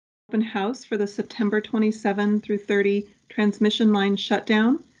open house for the September 27 through 30 transmission line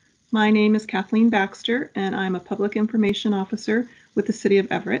shutdown. My name is Kathleen Baxter, and I'm a Public Information Officer with the City of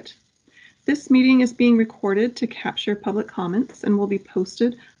Everett. This meeting is being recorded to capture public comments and will be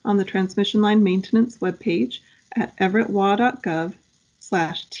posted on the transmission line maintenance webpage at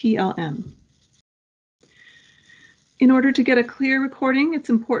everettwa.gov/TLM. In order to get a clear recording, it's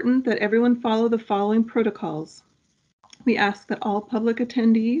important that everyone follow the following protocols. We ask that all public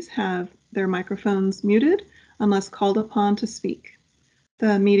attendees have their microphones muted unless called upon to speak.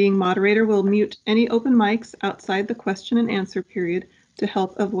 The meeting moderator will mute any open mics outside the question and answer period to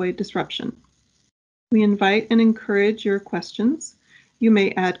help avoid disruption. We invite and encourage your questions. You may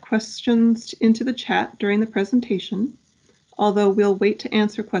add questions into the chat during the presentation, although we'll wait to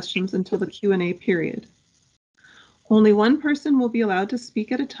answer questions until the Q&A period. Only one person will be allowed to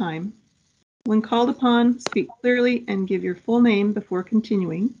speak at a time. When called upon, speak clearly and give your full name before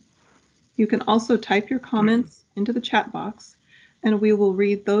continuing. You can also type your comments into the chat box, and we will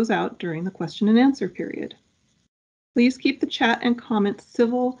read those out during the question and answer period. Please keep the chat and comments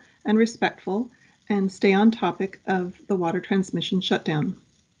civil and respectful, and stay on topic of the water transmission shutdown.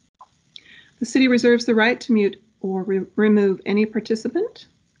 The city reserves the right to mute or remove any participant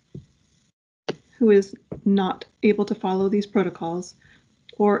who is not able to follow these protocols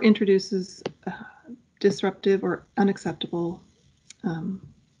or introduces disruptive or unacceptable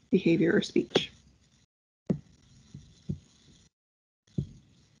behavior or speech.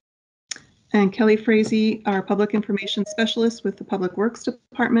 And Kelly Frazee, our Public Information Specialist with the Public Works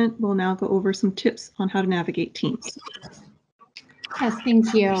Department, will now go over some tips on how to navigate Teams. Yes,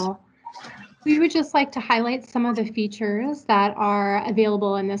 thank you. We would just like to highlight some of the features that are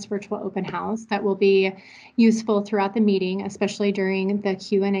available in this virtual open house that will be useful throughout the meeting, especially during the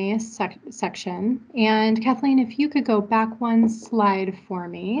Q&A section. And Kathleen, if you could go back one slide for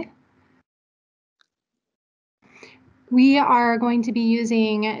me. We are going to be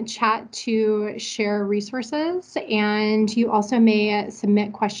using chat to share resources, and you also may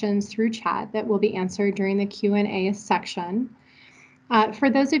submit questions through chat that will be answered during the Q&A section. For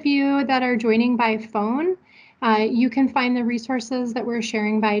those of you that are joining by phone, you can find the resources that we're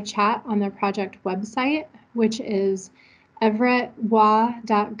sharing by chat on the project website, which is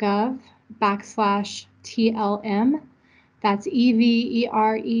everettwa.gov/TLM. That's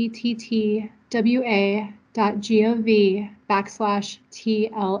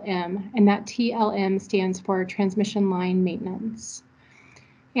everettwa.gov/TLM, and that TLM stands for Transmission Line Maintenance.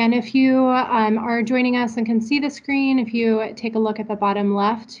 And if you are joining us and can see the screen, if you take a look at the bottom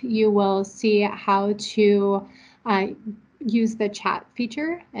left, you will see how to use the chat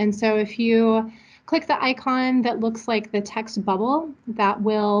feature. And so if you click the icon that looks like the text bubble, that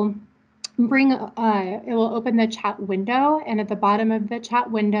will bring, it will open the chat window. And at the bottom of the chat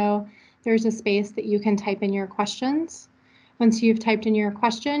window, there's a space that you can type in your questions. Once you've typed in your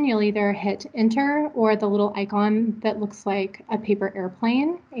question, you'll either hit enter or the little icon that looks like a paper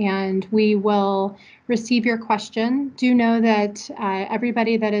airplane, and we will receive your question. Do know that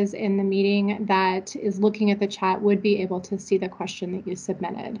everybody that is in the meeting that is looking at the chat would be able to see the question that you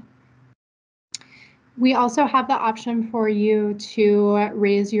submitted. We also have the option for you to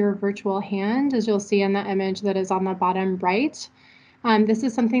raise your virtual hand, as you'll see in the image that is on the bottom right. This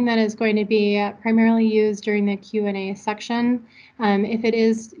is something that is going to be primarily used during the Q&A section. If it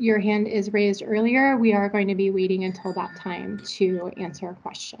is, your hand is raised earlier, we are going to be waiting until that time to answer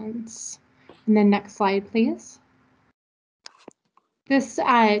questions. And then next slide, please. This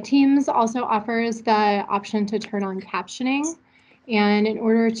Teams also offers the option to turn on captioning. And in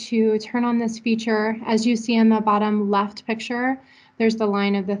order to turn on this feature, as you see in the bottom left picture, there's the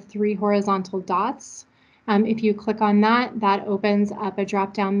line of the 3 horizontal dots. If you click on that, that opens up a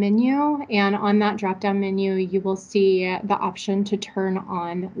drop-down menu, and on that drop-down menu, you will see the option to turn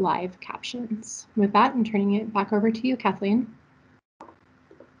on live captions. With that, I'm turning it back over to you, Kathleen.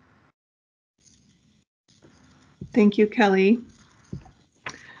 Thank you, Kelly.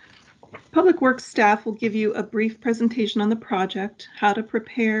 Public Works staff will give you a brief presentation on the project, how to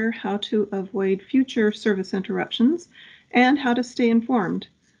prepare, how to avoid future service interruptions, and how to stay informed.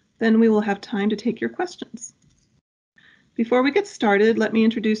 Then we will have time to take your questions. Before we get started, let me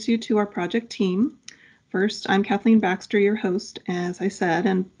introduce you to our project team. First, I'm Kathleen Baxter, your host, as I said,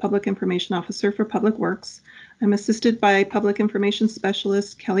 and Public Information Officer for Public Works. I'm assisted by Public Information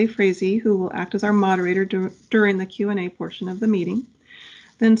Specialist Kelly Frazee, who will act as our moderator during the Q&A portion of the meeting.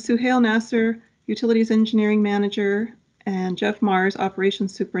 Then Suhail Nasser, Utilities Engineering Manager, and Jeff Mars,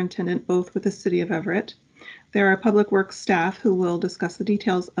 Operations Superintendent, both with the City of Everett. There are Public Works staff who will discuss the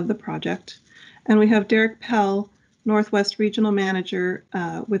details of the project. And we have Derek Pell, Northwest Regional Manager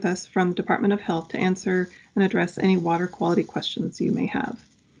with us from Department of Health to answer and address any water quality questions you may have.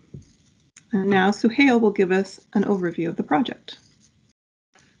 And now Suhail will give us an overview of the project.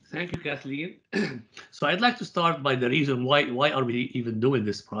 Thank you, Kathleen. So I'd like to start by the reason why are we even doing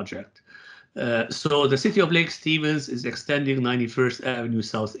this project. So the City of Lake Stevens is extending 91st Avenue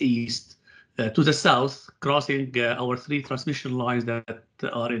Southeast to the south, crossing our 3 transmission lines that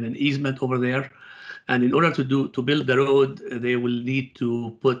are in an easement over there. And in order to build the road, they will need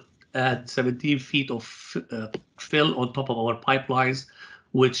to add 17 feet of fill on top of our pipelines,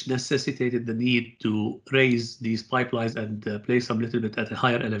 which necessitated the need to raise these pipelines and place them a little bit at a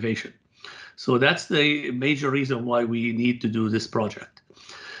higher elevation. So that's the major reason why we need to do this project.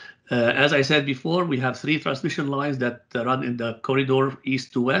 As I said before, we have 3 transmission lines that run in the corridor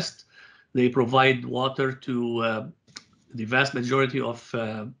east to west. They provide water to the vast majority of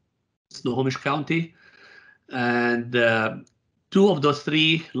Snohomish County. And 2 of those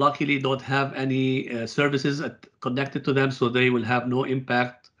 3 luckily don't have any services connected to them, so they will have no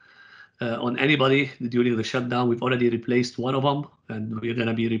impact on anybody during the shutdown. We've already replaced 1 of them, and we're going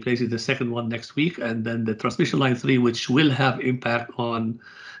to be replacing the second one next week. And then the transmission line 3, which will have impact on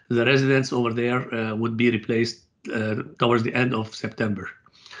the residents over there, would be replaced towards the end of September.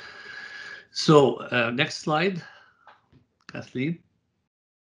 So next slide, Kathleen.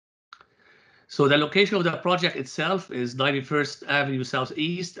 So the location of the project itself is 91st Avenue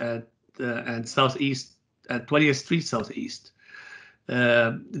Southeast and Southeast and 20th Street Southeast.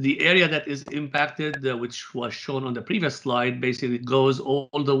 The area that is impacted, which was shown on the previous slide, basically goes all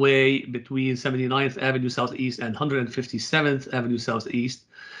the way between 79th Avenue Southeast and 157th Avenue Southeast.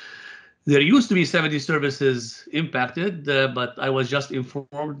 There used to be 70 services impacted, but I was just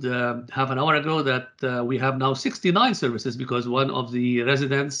informed half an hour ago that we have now 69 services because one of the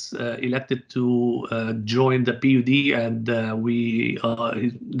residents elected to join the PUD, and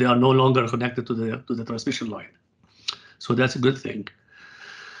they are no longer connected to the transmission line. So that's a good thing.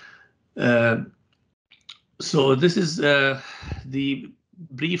 So this is the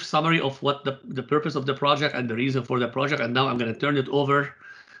brief summary of what the purpose of the project and the reason for the project. And now I'm going to turn it over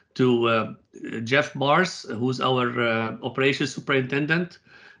to Jeff Mars, who's our operations superintendent,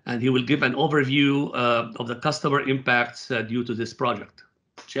 and he will give an overview of the customer impacts due to this project.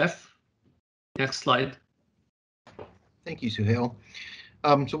 Jeff, next slide. Thank you, Suhail.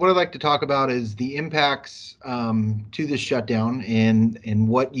 So what I'd like to talk about is the impacts to this shutdown and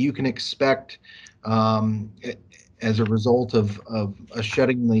what you can expect as a result of us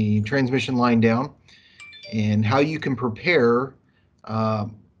shutting the transmission line down, and how you can prepare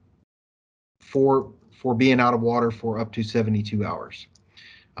for being out of water for up to 72 hours.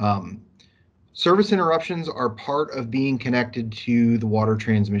 Service interruptions are part of being connected to the water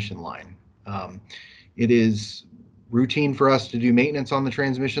transmission line. It is routine for us to do maintenance on the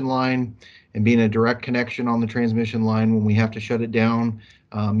transmission line, and being a direct connection on the transmission line when we have to shut it down,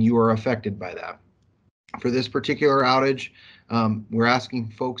 you are affected by that. For this particular outage, we're asking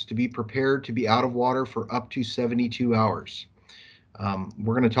folks to be prepared to be out of water for up to 72 hours.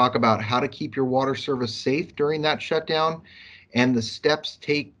 We're going to talk about how to keep your water service safe during that shutdown and the steps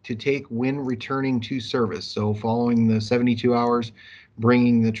to take when returning to service. So following the 72 hours,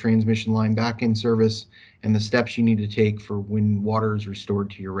 bringing the transmission line back in service, and the steps you need to take for when water is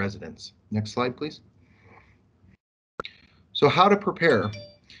restored to your residents. Next slide, please. So how to prepare.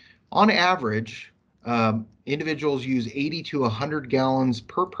 On average, individuals use 80 to 100 gallons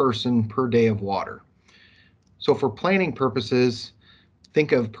per person per day of water. So for planning purposes,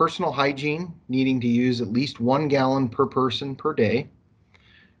 think of personal hygiene needing to use at least 1 gallon per person per day.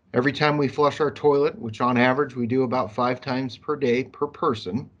 Every time we flush our toilet, which on average we do about 5 times per day per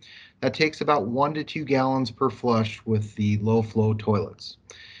person, that takes about 1 to 2 gallons per flush with the low flow toilets.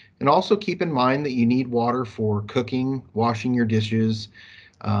 And also keep in mind that you need water for cooking, washing your dishes,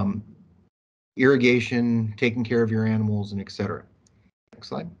 irrigation, taking care of your animals, and etc. Next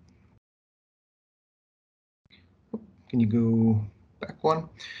slide. Can you go back one?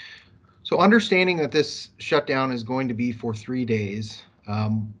 So understanding that this shutdown is going to be for 3 days,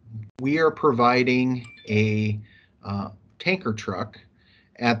 we are providing a tanker truck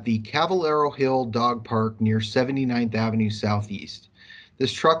at the Cavallero Hill Dog Park near 79th Avenue Southeast.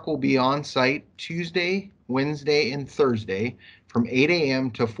 This truck will be on site Tuesday, Wednesday, and Thursday from 8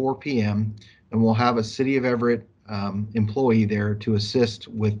 a.m. to 4 p.m. and we'll have a City of Everett employee there to assist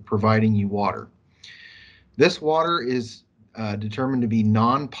with providing you water. This water is determined to be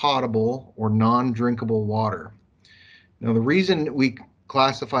non-potable or non-drinkable water. Now, the reason we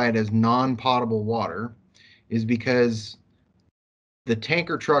classify it as non-potable water is because the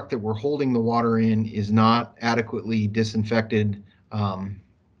tanker truck that we're holding the water in is not adequately disinfected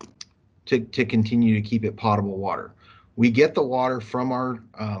to continue to keep it potable water. We get the water from our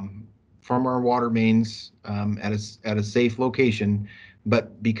water mains at a safe location,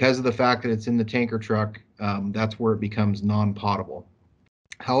 but because of the fact that it's in the tanker truck, that's where it becomes non-potable.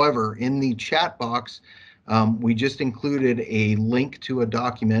 However, in the chat box, we just included a link to a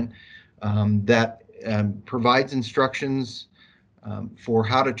document that provides instructions for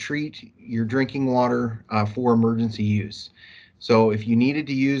how to treat your drinking water for emergency use. So if you needed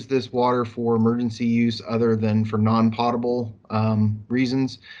to use this water for emergency use other than for non-potable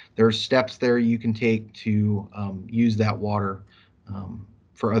reasons, there are steps there you can take to use that water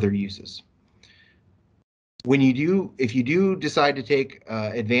for other uses. If you do decide to take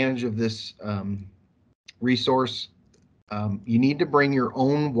advantage of this resource, you need to bring your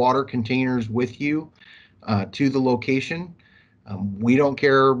own water containers with you to the location. We don't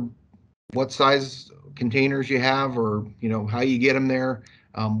care what size containers you have or how you get them there.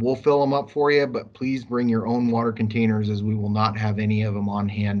 We'll fill them up for you, but please bring your own water containers, as we will not have any of them on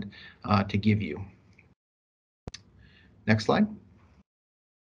hand to give you. Next slide.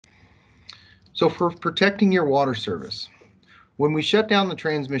 So for protecting your water service, when we shut down the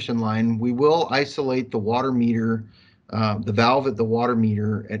transmission line, we will isolate the water meter, the valve at the water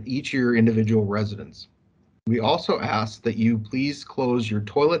meter at each of your individual residents. We also ask that you please close your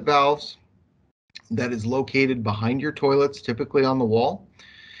toilet valves that is located behind your toilets, typically on the wall,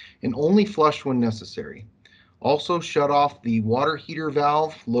 and only flush when necessary. Also shut off the water heater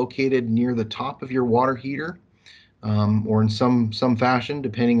valve located near the top of your water heater, or in some fashion,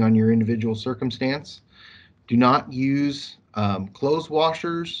 depending on your individual circumstance. Do not use clothes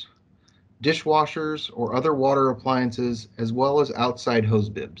washers, dishwashers, or other water appliances, as well as outside hose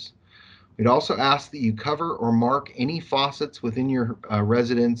bibs. We'd also ask that you cover or mark any faucets within your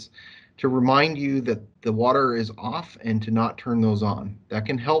residence to remind you that the water is off and to not turn those on. That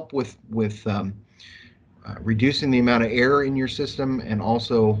can help with reducing the amount of air in your system, and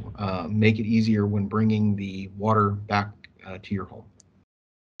also make it easier when bringing the water back to your home.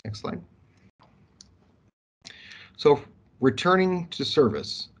 Next slide. So returning to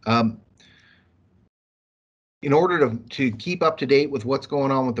service. In order to keep up to date with what's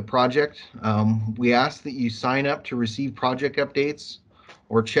going on with the project, we ask that you sign up to receive project updates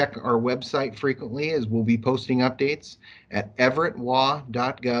or check our website frequently, as we'll be posting updates at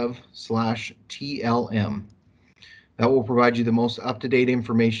everettwa.gov/TLM. That will provide you the most up-to-date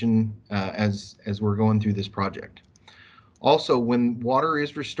information as we're going through this project. Also, when water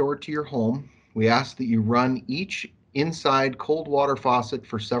is restored to your home, we ask that you run each inside cold water faucet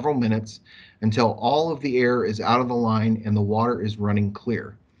for several minutes until all of the air is out of the line and the water is running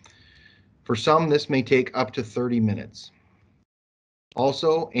clear. For some, this may take up to 30 minutes.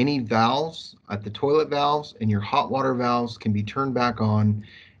 Also, any valves at the toilet valves and your hot water valves can be turned back on,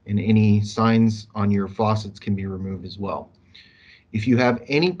 and any signs on your faucets can be removed as well. If you have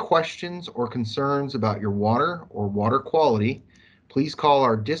any questions or concerns about your water or water quality, please call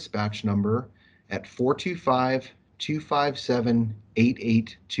our dispatch number at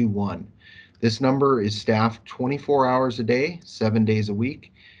 425-257-8821. This number is staffed 24 hours a day, 7 days a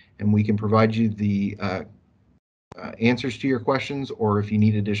week, and we can provide you the answers to your questions, or if you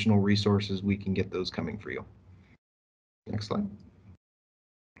need additional resources, we can get those coming for you. Next slide.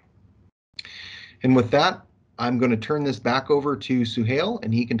 And with that, I'm going to turn this back over to Suhail,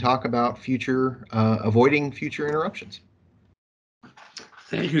 and he can talk about avoiding future interruptions.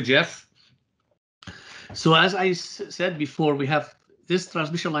 Thank you, Jeff. So as I said before, we have this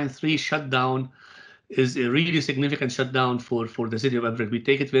transmission line 3 shutdown is a really significant shutdown for the City of Everett. We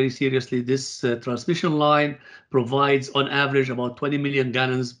take it very seriously. This transmission line provides on average about 20 million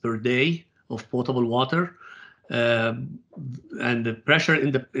gallons per day of potable water. And the pressure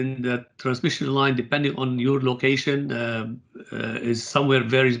in the transmission line, depending on your location, is somewhere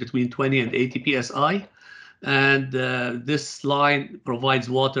varies between 20 and 80 psi. And this line provides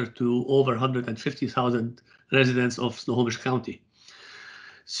water to over 150,000 residents of Snohomish County.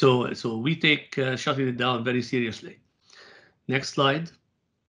 So we take shutting it down very seriously. Next slide.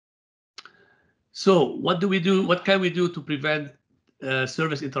 So what do we do? What can we do to prevent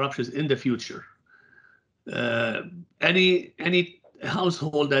service interruptions in the future? Any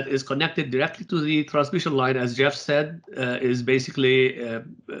household that is connected directly to the transmission line, as Jeff said, is basically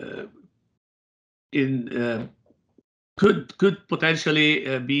could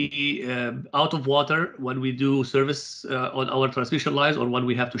potentially be out of water when we do service on our transmission lines, or when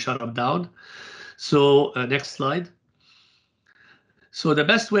we have to shut them down. So next slide. So the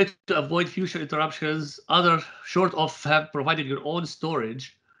best way to avoid future interruptions, other short of providing your own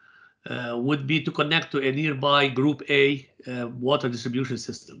storage, would be to connect to a nearby Group A water distribution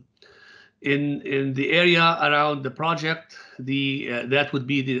system. In the area around the project, that would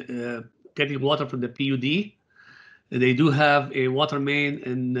be the getting water from the PUD. They do have a water main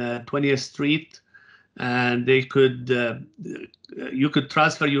in 20th Street, and they could you could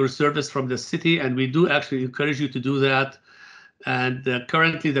transfer your service from the city, and we do actually encourage you to do that. And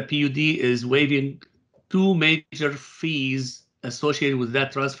currently, the PUD is waiving 2 major fees associated with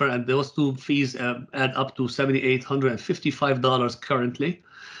that transfer, and those 2 fees add up to $7,855 currently.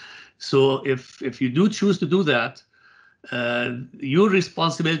 So if you do choose to do that, your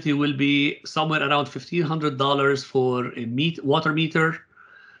responsibility will be somewhere around $1,500 for a water meter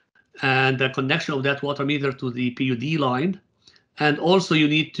and the connection of that water meter to the PUD line. And also you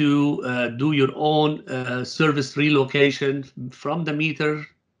need to do your own service relocation from the meter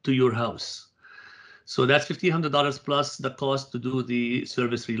to your house. So that's $1,500 plus the cost to do the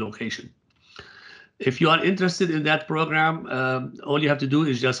service relocation. If you are interested in that program, all you have to do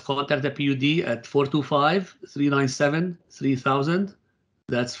is just contact the PUD at 425-397-3000.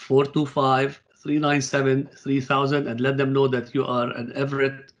 That's 425-397-3000, and let them know that you are an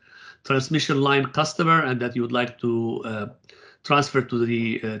Everett transmission line customer and that you would like to transfer to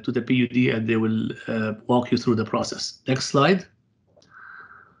the PUD, and they will walk you through the process. Next slide.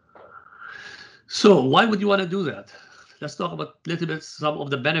 So why would you want to do that? Let's talk about a little bit some of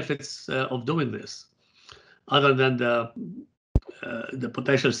the benefits of doing this, other than the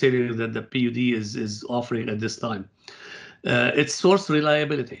potential savings that the PUD is offering at this time. It's source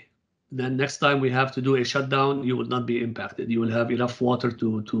reliability. Then next time we have to do a shutdown, you will not be impacted. You will have enough water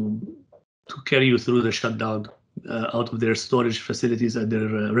to carry you through the shutdown out of their storage facilities and their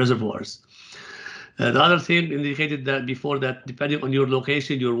reservoirs. The other thing indicated that before that, depending on your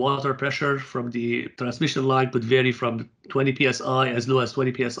location, your water pressure from the transmission line could vary from 20 psi, as low as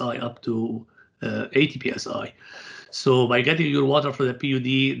 20 psi, up to 80 psi. So by getting your water from the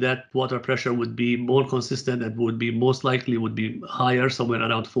PUD, that water pressure would be more consistent and would be most likely would be higher, somewhere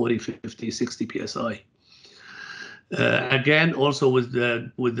around 40, 50, 60 psi. Again, also with the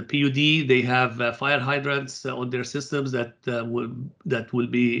PUD, they have fire hydrants on their systems that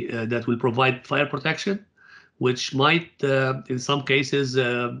will provide fire protection, which might in some cases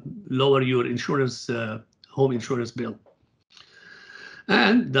lower your insurance home insurance bill.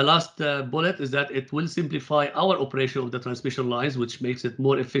 And the last bullet is that it will simplify our operation of the transmission lines, which makes it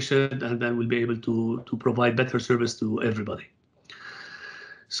more efficient, and then we'll be able to provide better service to everybody.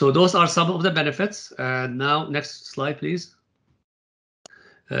 So those are some of the benefits. Now, next slide, please.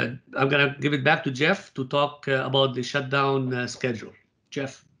 I'm going to give it back to Jeff to talk about the shutdown schedule.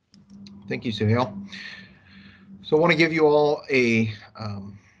 Jeff. Thank you, Suhail. So I want to give you all a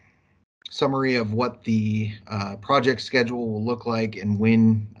summary of what the project schedule will look like and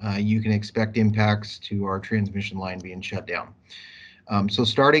when you can expect impacts to our transmission line being shut down. So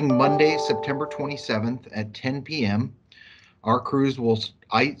starting Monday, September 27th at 10 p.m., our crews will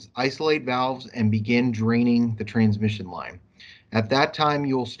isolate valves and begin draining the transmission line. At that time,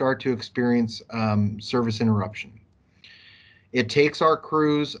 you'll start to experience service interruption. It takes our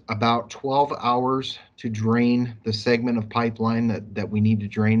crews about 12 hours to drain the segment of pipeline that we need to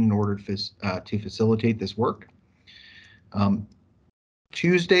drain in order to facilitate this work.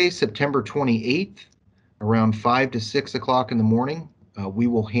 Tuesday, September 28th, around 5 to 6 o'clock in the morning, we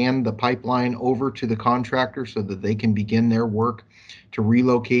will hand the pipeline over to the contractor so that they can begin their work to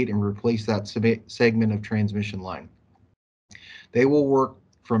relocate and replace that segment of transmission line. They will work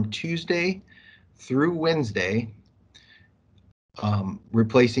from Tuesday through Wednesday,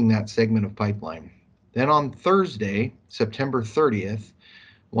 replacing that segment of pipeline. Then on Thursday, September 30th,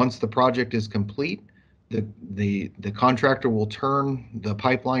 once the project is complete, the contractor will turn the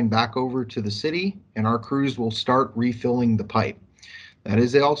pipeline back over to the city, and our crews will start refilling the pipe. That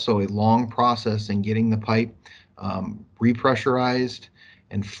is also a long process in getting the pipe repressurized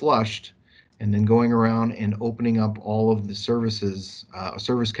and flushed, and then going around and opening up all of the service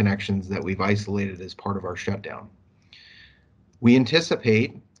connections that we've isolated as part of our shutdown. We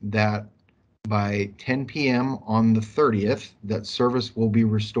anticipate that by 10 p.m. on the 30th, that service will be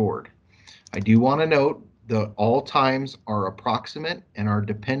restored. I do want to note that all times are approximate and are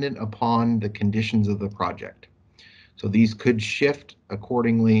dependent upon the conditions of the project. So these could shift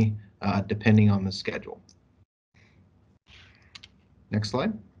accordingly depending on the schedule. Next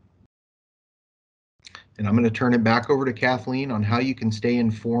slide. And I'm going to turn it back over to Kathleen on how you can stay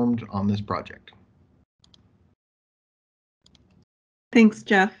informed on this project. Thanks,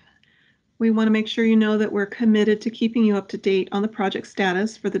 Jeff. We want to make sure you know that we're committed to keeping you up to date on the project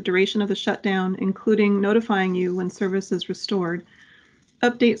status for the duration of the shutdown, including notifying you when service is restored.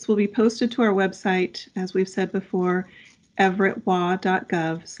 Updates will be posted to our website, as we've said before,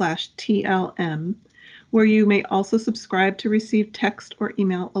 everettwa.gov/TLM, where you may also subscribe to receive text or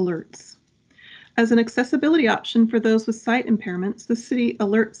email alerts. As an accessibility option for those with sight impairments, the City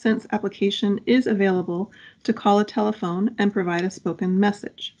Alert Sense application is available to call a telephone and provide a spoken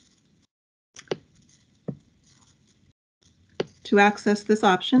message. To access this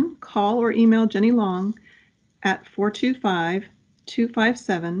option, call or email Jenny Long at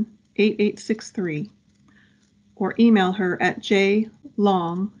 425-257-8863 or email her at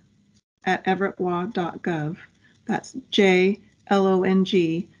jlong@everettwa.gov. That's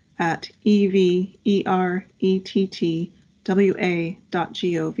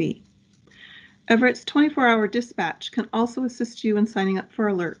JLONG@everettwa.gov. Everett's 24-hour dispatch can also assist you in signing up for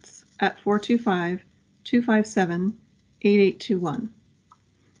alerts at 425-257-8821.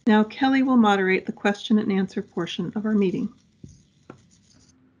 Now Kelly will moderate the question and answer portion of our meeting.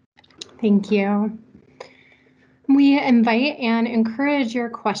 Thank you. We invite and encourage your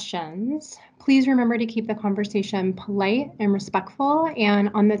questions. Please remember to keep the conversation polite and respectful and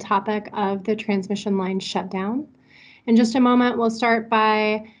on the topic of the transmission line shutdown. In just a moment, we'll start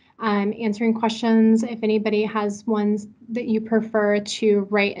by answering questions. If anybody has ones that you prefer to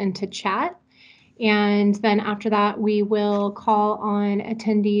write into chat. And then after that, we will call on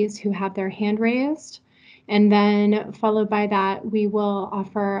attendees who have their hand raised. And then followed by that, we will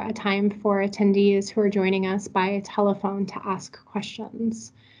offer a time for attendees who are joining us by telephone to ask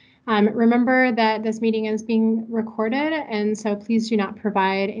questions. Remember that this meeting is being recorded, and so please do not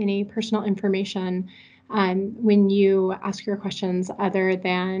provide any personal information when you ask your questions other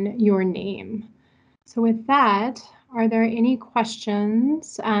than your name. So with that, are there any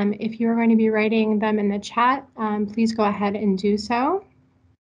questions? If you're going to be writing them in the chat, please go ahead and do so.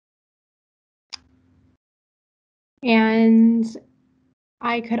 And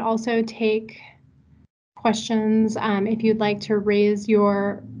I could also take questions if you'd like to raise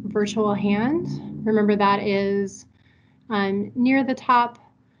your virtual hand. Remember that is near the top.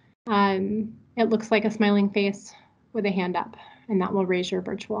 It looks like a smiling face with a hand up, and that will raise your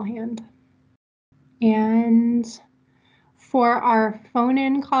virtual hand. And for our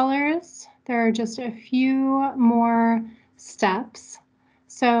phone-in callers, there are just a few more steps.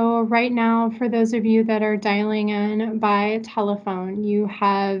 So right now, for those of you that are dialing in by telephone, you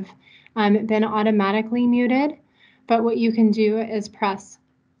have been automatically muted, but what you can do is press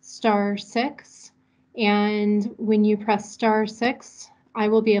 *6, and when you press *6, I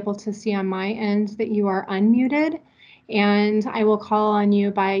will be able to see on my end that you are unmuted, and I will call on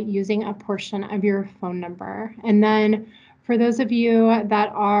you by using a portion of your phone number. And then for those of you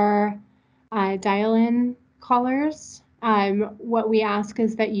that are dial-in callers, what we ask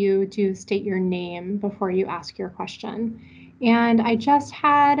is that you do state your name before you ask your question. And I just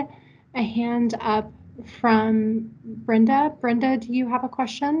had a hand up from Brenda. Brenda, do you have a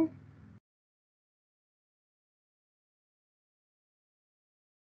question?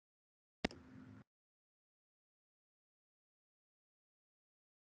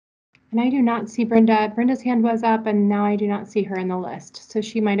 And I do not see Brenda. Brenda's hand was up, and now I do not see her in the list. So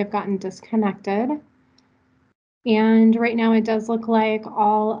she might have gotten disconnected. And right now it does look like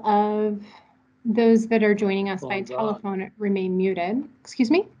all of those that are joining us by telephone remain muted. Excuse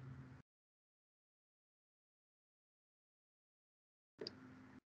me?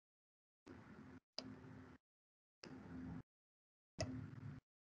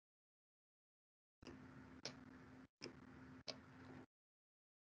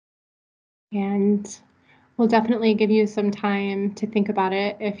 And we'll definitely give you some time to think about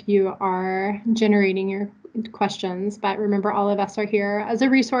it if you are generating your questions. But remember, all of us are here as a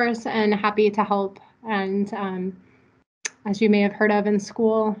resource and happy to help. And as you may have heard of in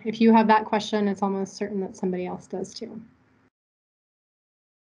school, if you have that question, it's almost certain that somebody else does too.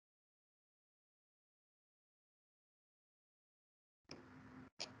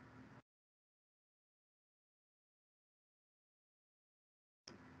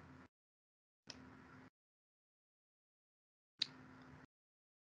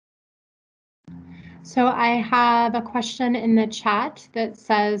 So I have a question in the chat that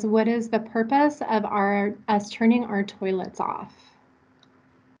says, what is the purpose of us turning our toilets off?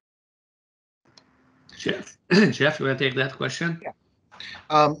 Jeff, Jeff, you want to take that question? Yeah.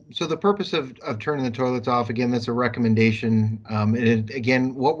 So the purpose of turning the toilets off, again, that's a recommendation. And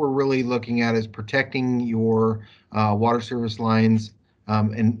again, what we're really looking at is protecting your water service lines.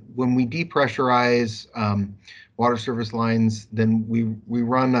 And when we depressurize water service lines, then we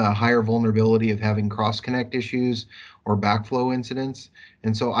run a higher vulnerability of having cross-connect issues or backflow incidents.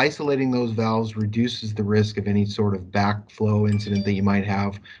 And so isolating those valves reduces the risk of any sort of backflow incident that you might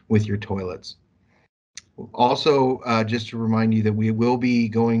have with your toilets. Also, just to remind you that we will be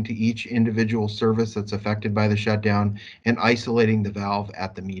going to each individual service that's affected by the shutdown and isolating the valve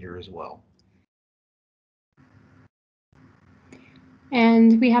at the meter as well.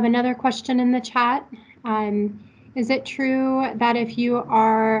 And we have another question in the chat. Is it true that if you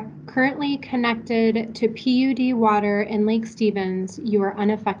are currently connected to PUD water in Lake Stevens, you are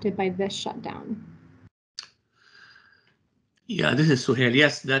unaffected by this shutdown? Yeah, this is Suhail.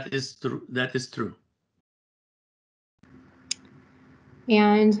 Yes, that is true. That is true.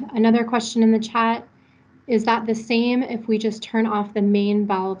 And another question in the chat, is that the same if we just turn off the main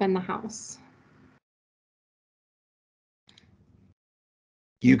valve in the house?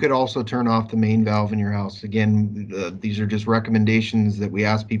 You could also turn off the main valve in your house. Again, these are just recommendations that we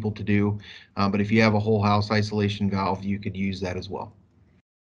ask people to do, but if you have a whole house isolation valve, you could use that as well.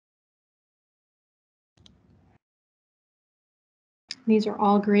 These are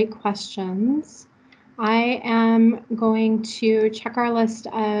all great questions. I am going to check our list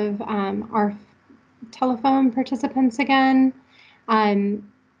of our telephone participants again.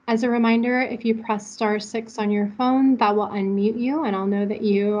 As a reminder, if you press *6 on your phone, that will unmute you and I'll know that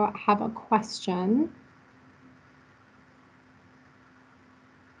you have a question.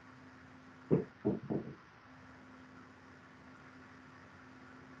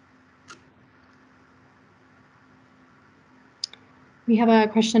 We have a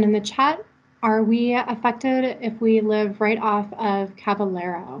question in the chat. Are we affected if we live right off of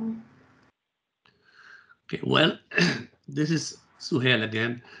Caballero? Okay, well, this is Suhail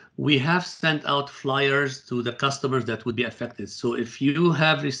again. We have sent out flyers to the customers that would be affected. So if you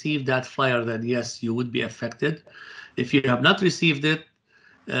have received that flyer, then yes, you would be affected. If you have not received it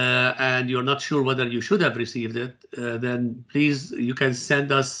and you're not sure whether you should have received it, then please, you can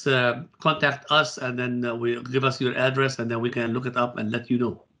send us, contact us, and then we'll give us your address, and then we can look it up and let you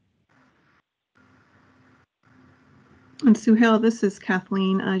know. And Suhail, this is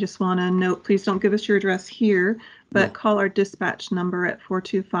Kathleen. I just want to note, please don't give us your address here, but call our dispatch number at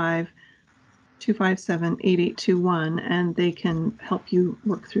 425-257-8821, and they can help you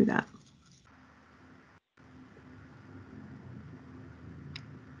work through that.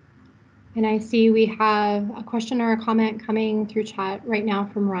 And I see we have a question or a comment coming through chat right now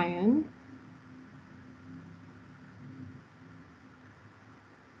from Ryan.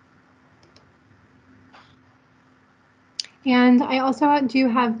 And I also do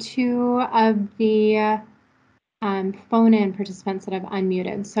have two of the phone-in participants that I've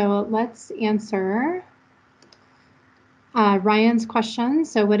unmuted. So let's answer Ryan's question.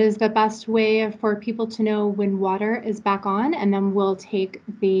 So what is the best way for people to know when water is back on? And then we'll take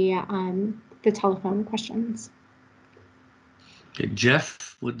the telephone questions. Okay,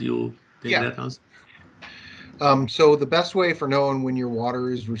 Jeff, would you take that answer? So the best way for knowing when your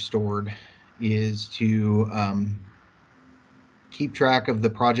water is restored is to keep track of the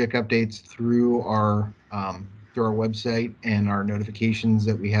project updates through our website and our notifications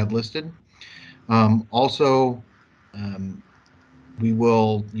that we had listed. Also, you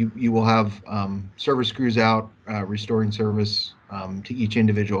will have service crews out restoring service to each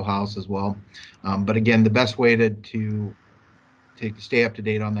individual house as well. But again, the best way to stay up to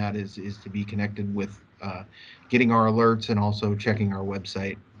date on that is to be connected with getting our alerts and also checking our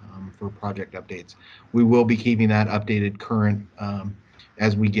website for project updates. We will be keeping that updated current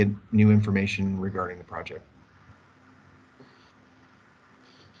as we get new information regarding the project.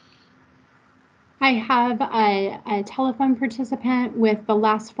 I have a telephone participant with the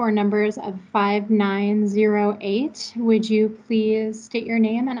last four numbers of 5908. Would you please state your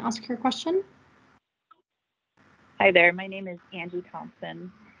name and ask your question? Hi there, my name is Angie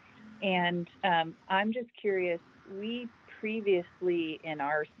Thompson, and I'm just curious, we previously in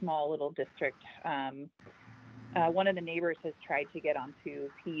our small little district, one of the neighbors has tried to get onto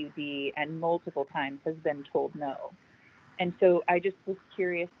PUD and multiple times has been told no. And so I just was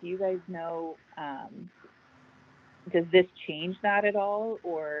curious, do you guys know, does this change that at all,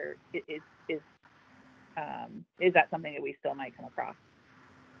 or is that something that we still might come across?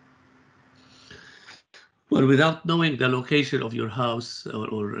 Well, without knowing the location of your house,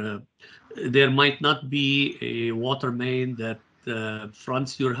 or there might not be a water main that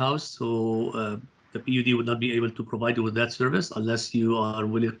fronts your house, so the PUD would not be able to provide you with that service unless you are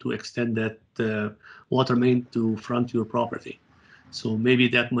willing to extend that water main to front your property. So maybe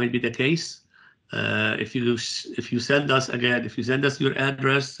that might be the case. If you send us again, if you send us your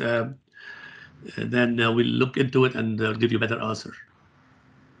address, then we'll look into it and give you a better answer.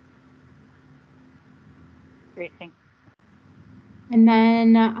 Great, thanks. And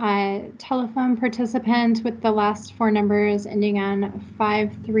then telephone participant with the last four numbers ending on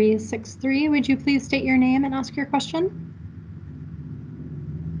 5363. Would you please state your name and ask your question?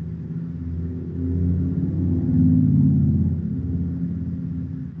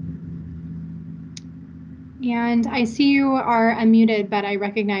 And I see you are unmuted, but I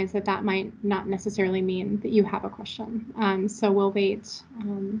recognize that that might not necessarily mean that you have a question. So we'll wait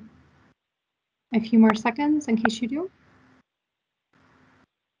a few more seconds in case you do.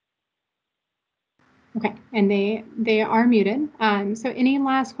 Okay, and they are muted. So any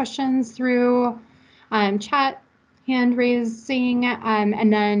last questions through chat, hand raising,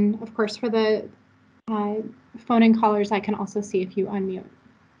 and then of course for the phone and callers, I can also see if you unmute.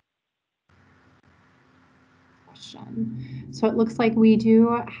 So it looks like we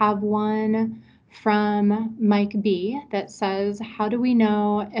do have one from Mike B that says, how do we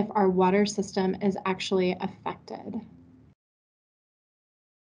know if our water system is actually affected?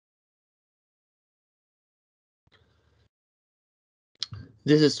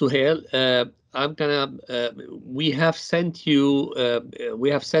 This is Suhail. I'm gonna. We have sent you. We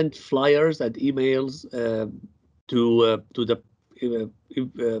have sent flyers and emails to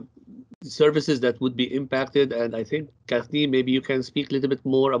the services that would be impacted, and I think Kathleen, maybe you can speak a little bit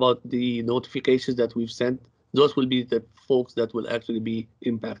more about the notifications that we've sent. Those will be the folks that will actually be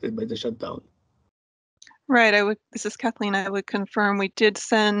impacted by the shutdown. Right. This is Kathleen. I would confirm we did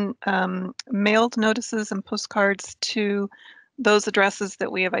send mailed notices and postcards to those addresses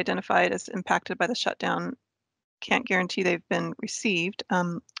that we have identified as impacted by the shutdown. Can't guarantee they've been received.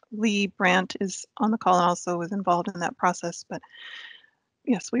 Lee Brandt is on the call and also was involved in that process. But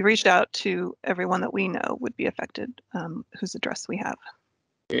yes, we reached out to everyone that we know would be affected, whose address we have.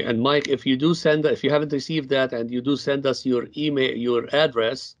 And Mike, if you do send, if you haven't received that, and you do send us your email, your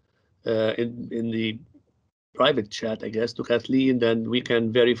address in the private chat, I guess, to Kathleen, then we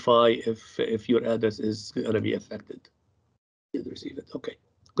can verify if your address is going to be affected. Did receive it. Okay,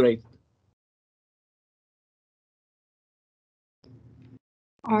 great.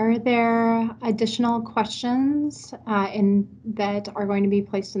 Are there additional questions that are going to be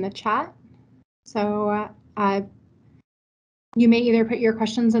placed in the chat? So you may either put your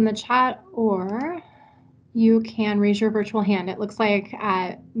questions in the chat or you can raise your virtual hand. It looks like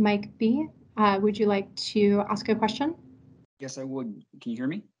Mike B, would you like to ask a question? Yes, I would. Can you hear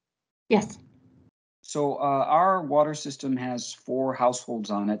me? Yes. So our water system has 4 households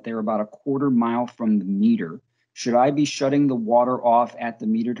on it. They're about a quarter mile from the meter. Should I be shutting the water off at the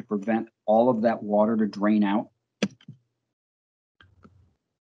meter to prevent all of that water to drain out?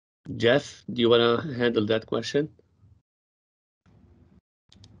 Jeff, do you want to handle that question?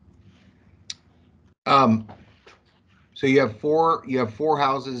 So you have four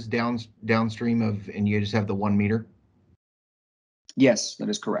houses downstream of, and you just have the 1 meter? Yes, that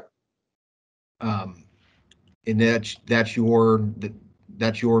is correct. And that's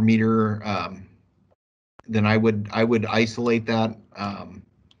your meter. Then I would isolate that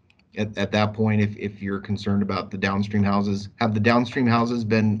at that point if you're concerned about the downstream houses. Have the downstream houses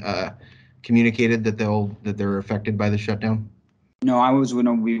been communicated that they're affected by the shutdown? No, I was going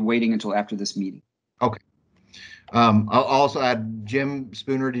to be waiting until after this meeting. Okay. I'll also add, Jim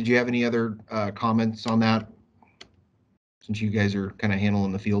Spooner, did you have any other comments on that? Since you guys are kind of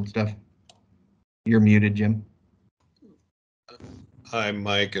handling the field stuff. You're muted, Jim. Hi,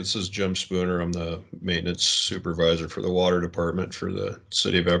 Mike. This is Jim Spooner. I'm the maintenance supervisor for the water department for the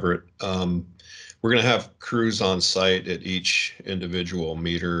City of Everett. We're going to have crews on site at each individual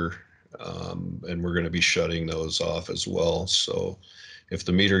meter, and we're going to be shutting those off as well. So if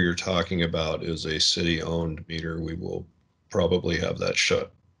the meter you're talking about is a city-owned meter, we will probably have that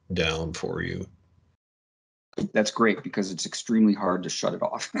shut down for you. That's great because it's extremely hard to shut it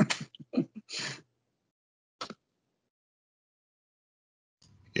off.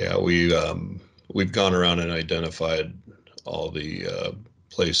 Yeah, we've gone around and identified all the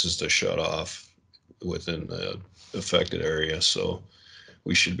places to shut off within the affected area, so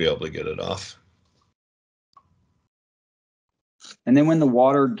we should be able to get it off. And then when the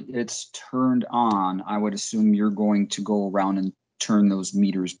water gets turned on, I would assume you're going to go around and turn those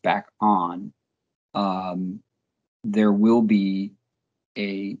meters back on. There will be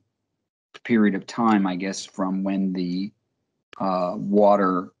a period of time, I guess, from when the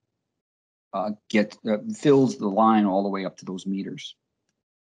water fills the line all the way up to those meters.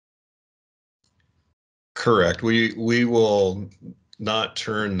 Correct. We will not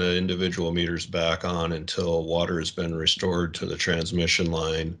turn the individual meters back on until water has been restored to the transmission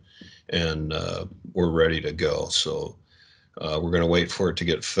line and we're ready to go. So we're going to wait for it to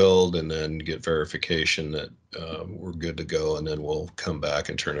get filled and then get verification that we're good to go, and then we'll come back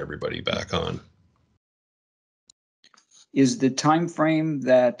and turn everybody back on. Is the time frame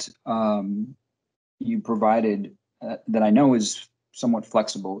that you provided that I know is somewhat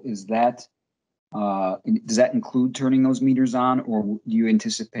flexible, is that does that include turning those meters on, or do you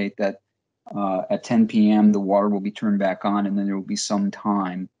anticipate that at 10 p.m. the water will be turned back on, and then there will be some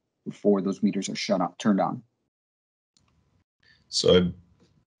time before those meters are turned on? So I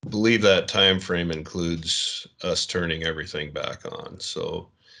believe that time frame includes us turning everything back on. So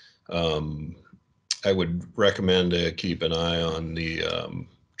I would recommend to keep an eye on the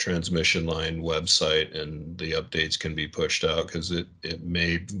transmission line website, and the updates can be pushed out because it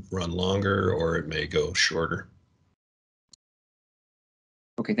may run longer or it may go shorter.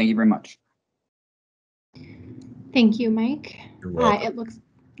 Okay, thank you very much. Thank you, Mike. You're welcome. It looks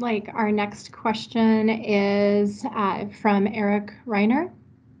like our next question is from Eric Reiner.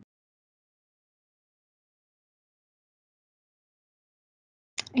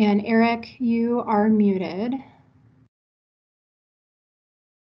 And Eric, you are muted.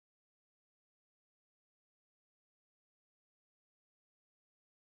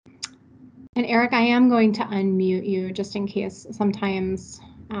 And Eric, I am going to unmute you just in case. Sometimes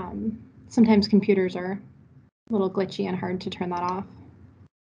computers are a little glitchy and hard to turn that off.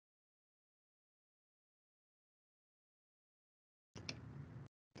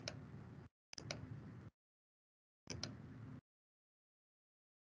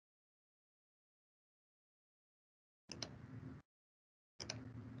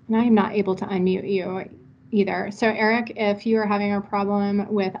 And I'm not able to unmute you either. So Eric, if you are having a problem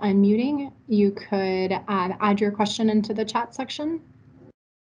with unmuting, you could add your question into the chat section.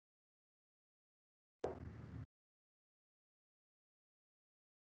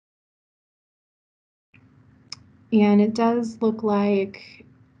 And it does look like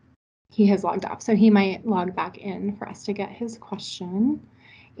he has logged off, so he might log back in for us to get his question.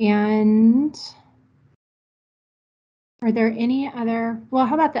 And are there any other, well,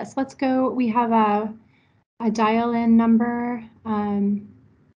 how about this? Let's go, we have a dial-in number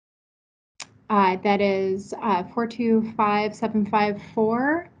that is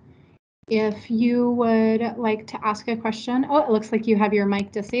 425-754. If you would like to ask a question, oh, it looks like you have your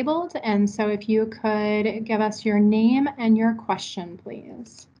mic disabled. And so if you could give us your name and your question,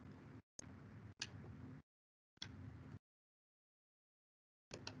 please.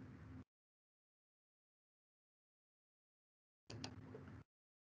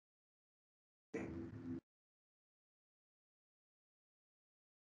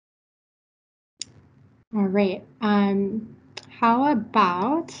 All right. How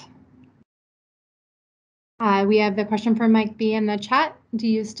about we have the question from Mike B in the chat. Do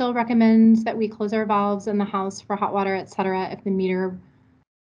you still recommend that we close our valves in the house for hot water, etc., if the meter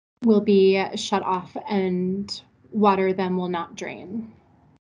will be shut off and water then will not drain?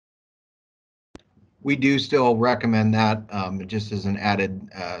 We do still recommend that just as an added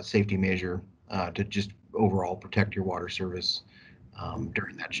safety measure to just overall protect your water service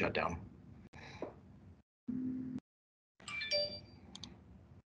during that shutdown.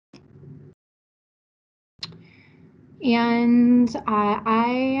 And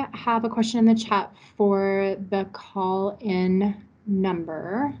I have a question in the chat for the call-in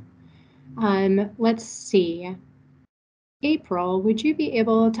number. Let's see. April, would you be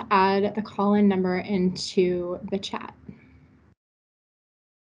able to add the call-in number into the chat?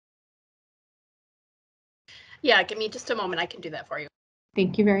 Yeah, give me just a moment. I can do that for you.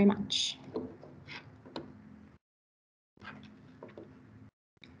 Thank you very much.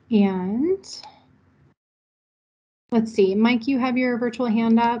 And let's see, Mike, you have your virtual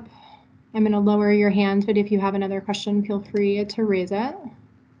hand up. I'm going to lower your hand, but if you have another question, feel free to raise it.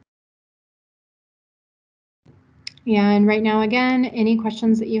 And right now, again, any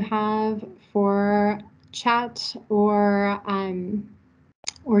questions that you have for chat or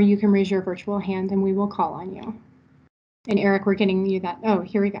you can raise your virtual hand and we will call on you. And Eric, we're getting you that. Oh,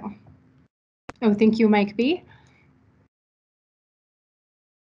 here we go. Oh, thank you, Mike B.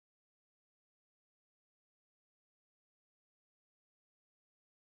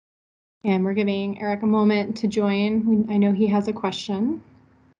 And we're giving Eric a moment to join. I know he has a question.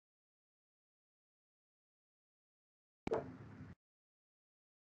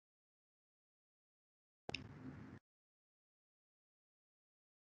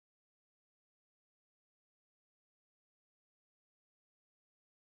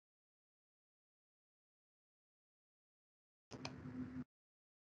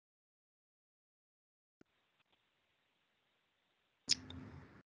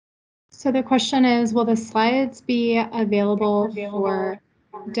 So the question is, will the slides be available for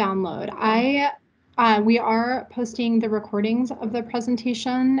download? We are posting the recordings of the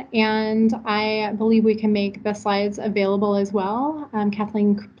presentation, and I believe we can make the slides available as well.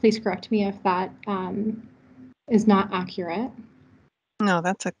 Kathleen, please correct me if that is not accurate. No,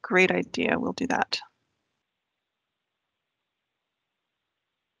 that's a great idea. We'll do that.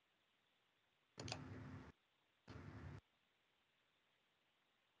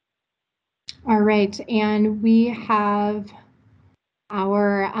 All right, and we have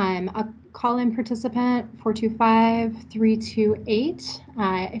our a call-in participant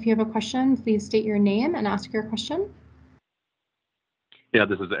 425-328. If you have a question, please state your name and ask your question. Yeah,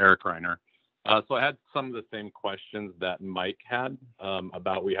 this is Eric Reiner. So I had some of the same questions that Mike had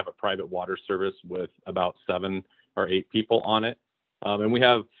about we have a private water service with about 7 or 8 people on it. And we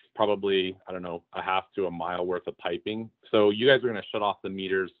have probably, I don't know, a half to a mile worth of piping. So you guys are going to shut off the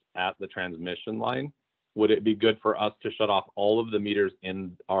meters at the transmission line. Would it be good for us to shut off all of the meters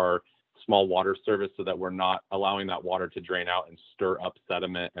in our small water service so that we're not allowing that water to drain out and stir up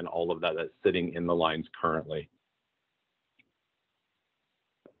sediment and all of that that's sitting in the lines currently?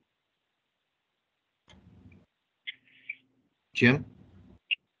 Jim?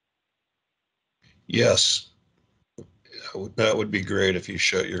 Yes. That would be great if you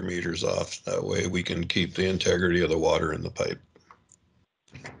shut your meters off. That way we can keep the integrity of the water in the pipe.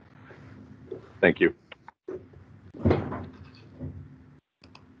 Thank you.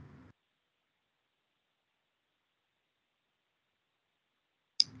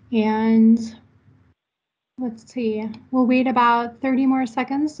 And let's see, we'll wait about 30 more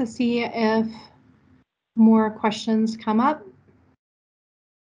seconds to see if more questions come up.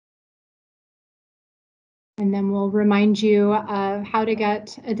 And then we'll remind you of how to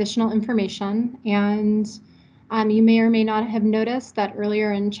get additional information. And you may or may not have noticed that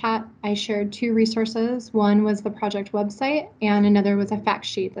earlier in chat, I shared 2 resources. One was the project website, and another was a fact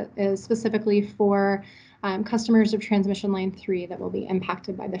sheet that is specifically for customers of transmission line 3 that will be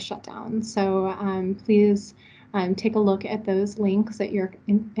impacted by the shutdown. So please take a look at those links at your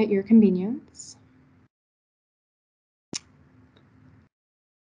convenience.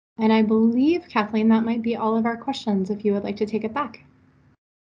 And I believe, Kathleen, that might be all of our questions if you would like to take it back.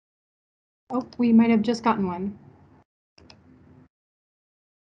 Oh, we might have just gotten one.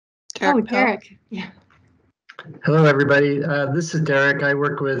 Derek. Yeah. Hello, everybody. This is Derek. I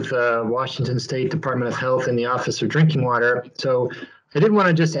work with Washington State Department of Health in the Office of Drinking Water. So I did want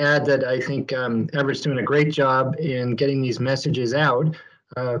to just add that I think Everett's doing a great job in getting these messages out.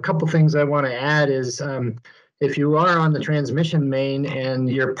 A couple things I want to add is if you are on the transmission main and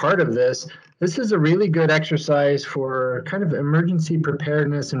you're part of this, this is a really good exercise for kind of emergency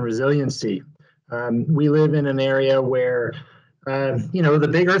preparedness and resiliency. We live in an area where the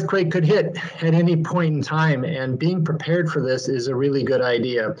big earthquake could hit at any point in time, and being prepared for this is a really good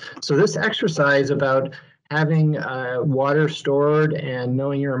idea. So this exercise about having water stored and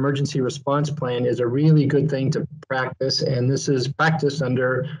knowing your emergency response plan is a really good thing to practice, and this is practiced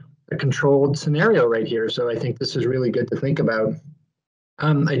under a controlled scenario right here. So I think this is really good to think about.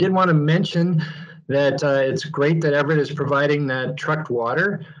 I did want to mention that it's great that Everett is providing that trucked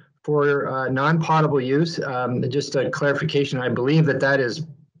water for non-potable use. Just a clarification, I believe that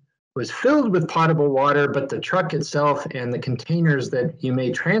was filled with potable water, but the truck itself and the containers that you may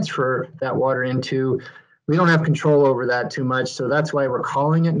transfer that water into, we don't have control over that too much. So that's why we're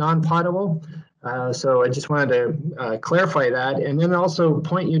calling it non-potable. So I just wanted to clarify that, and then also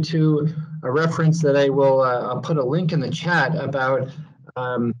point you to a reference that I'll put a link in the chat about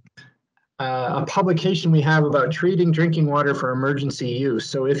a publication we have about treating drinking water for emergency use.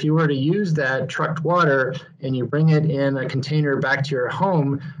 So if you were to use that trucked water and you bring it in a container back to your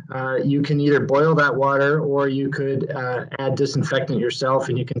home, you can either boil that water or you could add disinfectant yourself,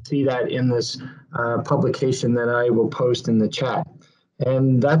 and you can see that in this publication that I will post in the chat.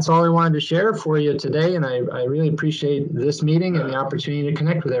 And that's all I wanted to share for you today, and I really appreciate this meeting and the opportunity to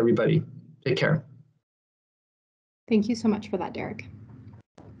connect with everybody. Take care. Thank you so much for that, Derek.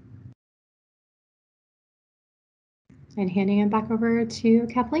 And handing it back over to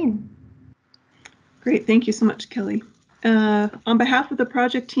Kathleen. Great, thank you so much, Kelly. On behalf of the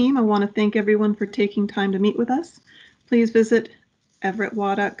project team, I want to thank everyone for taking time to meet with us. Please visit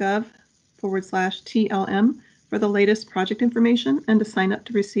everettwa.gov/TLM for the latest project information and to sign up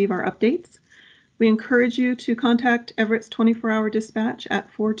to receive our updates. We encourage you to contact Everett's 24-hour dispatch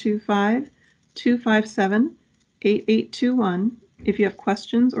at 425-257-8821 if you have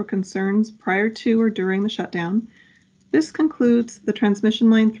questions or concerns prior to or during the shutdown. This concludes the Transmission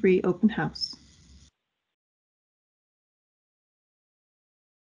Line 3 open house.